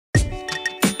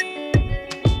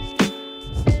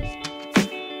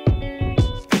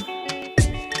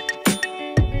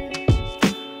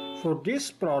For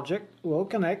this project, we'll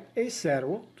connect a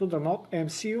servo to the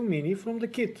NodeMCU Mini from the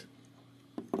kit.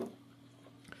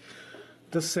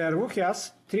 The servo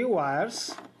has 3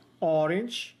 wires,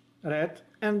 orange, red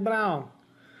and brown.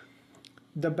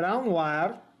 The brown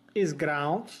wire is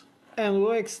ground and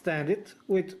we'll extend it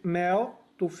with male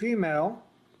to female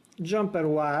jumper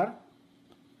wire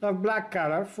of black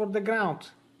color for the ground.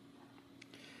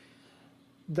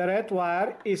 The red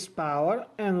wire is power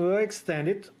and we'll extend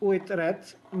it with red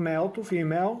male to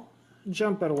female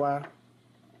jumper wire.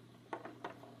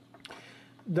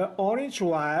 The orange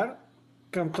wire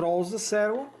controls the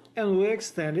servo and we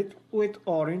extend it with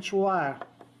orange wire.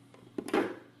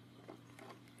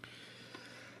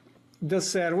 The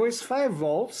servo is 5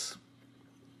 volts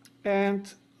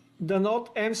and the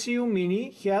NodeMCU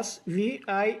Mini has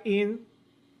VIN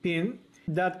pin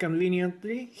that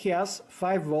conveniently has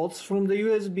 5 volts from the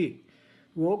USB.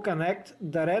 We'll connect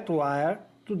the red wire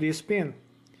to this pin.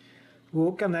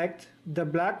 We'll connect the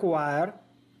black wire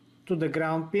to the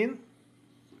ground pin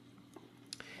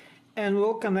and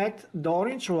we'll connect the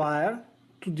orange wire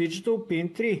to digital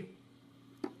pin 3.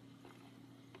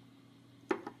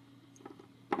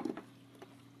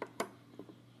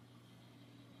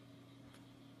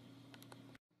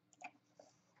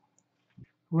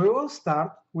 We will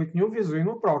start with new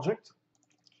Visuino project.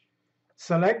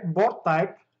 Select board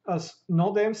type as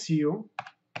NodeMCU.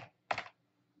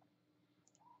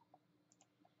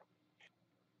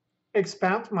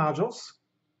 Expand modules,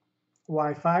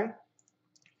 Wi-Fi.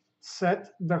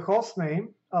 Set the host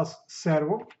name as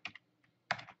Servo.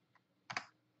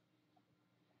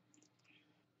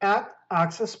 Add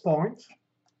access point.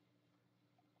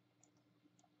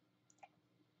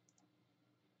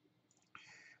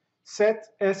 Set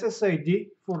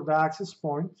SSID for the access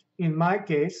point, in my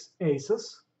case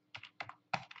ACES,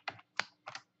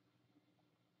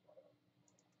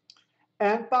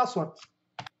 and password.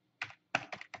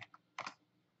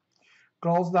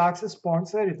 Close the access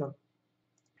points editor.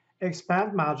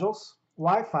 Expand modules,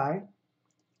 Wi-Fi,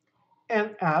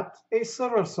 and add a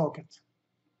server socket.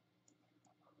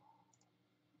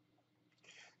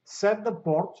 Set the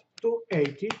port to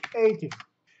 8080.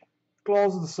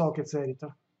 Close the sockets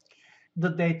editor. The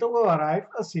data will arrive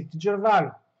as integer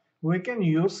value. We can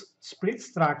use split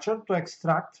structure to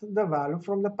extract the value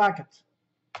from the packet.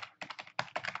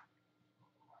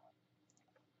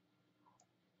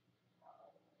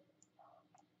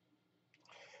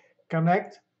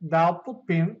 Connect the output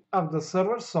pin of the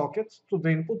server socket to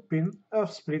the input pin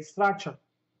of split structure.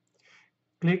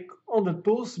 Click on the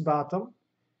Tools button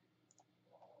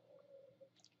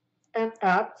and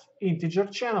add integer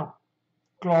channel.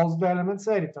 Close the elements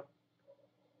editor.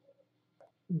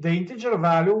 The integer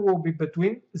value will be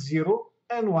between 0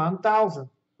 and 1000.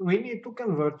 We need to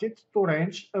convert it to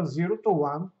range of 0 to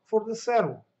 1 for the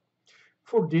servo.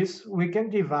 For this, we can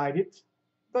divide it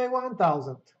by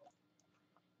 1000.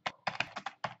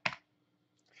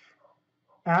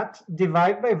 Add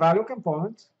divide by value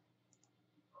component.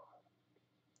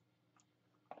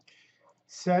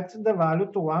 Set the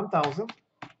value to 1000.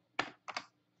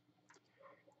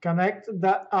 Connect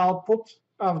the output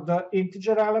of the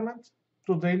integer element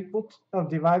to the input of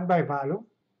divide by value.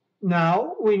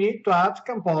 Now we need to add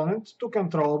component to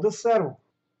control the servo.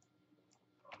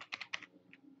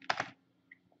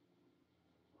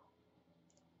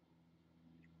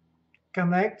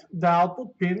 Connect the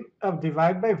output pin of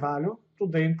divide by value to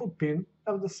the input pin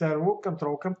of the servo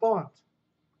control component.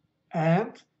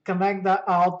 And connect the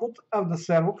output of the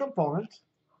servo component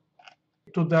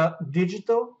to the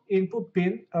digital input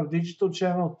pin of digital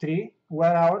channel 3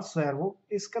 where our servo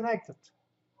is connected.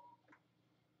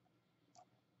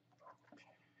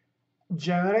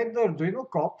 Generate the Arduino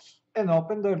code and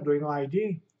open the Arduino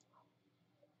IDE.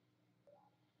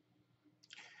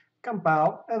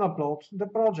 Compile and upload the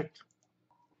project.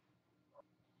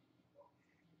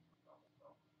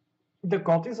 The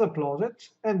code is uploaded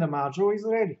and the module is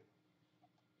ready.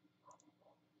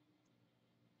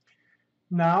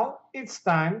 Now it's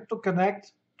time to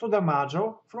connect to the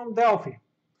module from Delphi.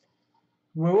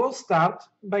 We will start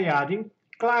by adding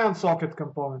client socket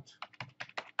component.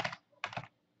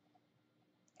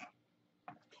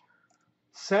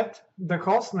 Set the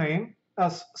host name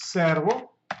as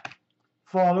servo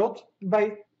followed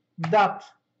by dot.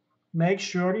 Make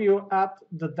sure you add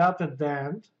the dot at the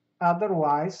end,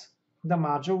 otherwise the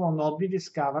module will not be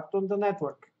discovered on the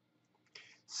network.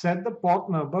 Set the port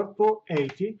number to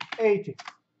 8080.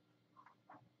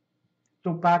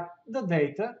 To pack the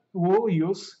data, we'll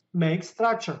use make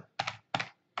structure.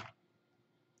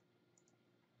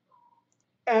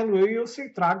 And we'll use a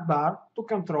track bar to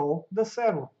control the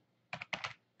servo.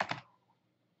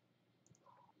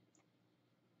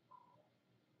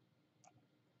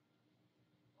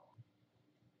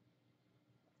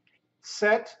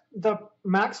 set the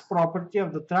max property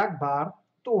of the track bar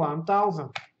to 1000.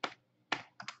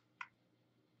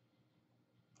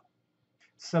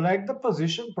 Select the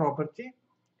position property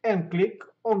and click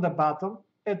on the button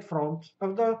at front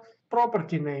of the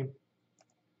property name.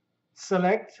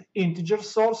 Select integer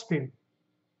source pin.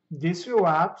 This will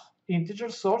add integer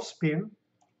source pin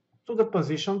to the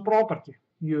position property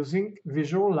using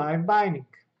Visual Live Binding.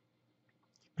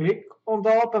 Click on the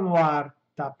OpenWire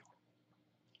tab.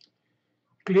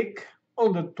 Click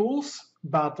on the Tools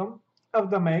button of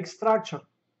the Make structure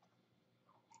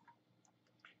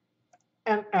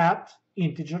and add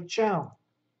integer channel.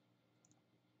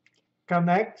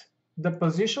 Connect the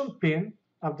position pin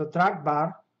of the track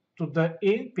bar to the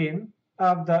in pin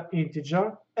of the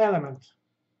integer element.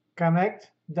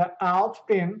 Connect the out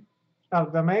pin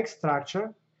of the make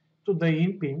structure to the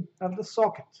in pin of the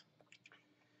socket.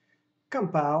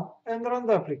 Compile and run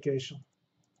the application.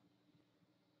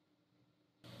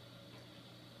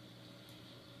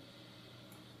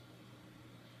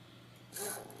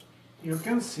 You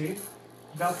can see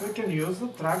that we can use the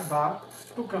track bar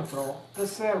to control the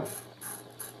servo.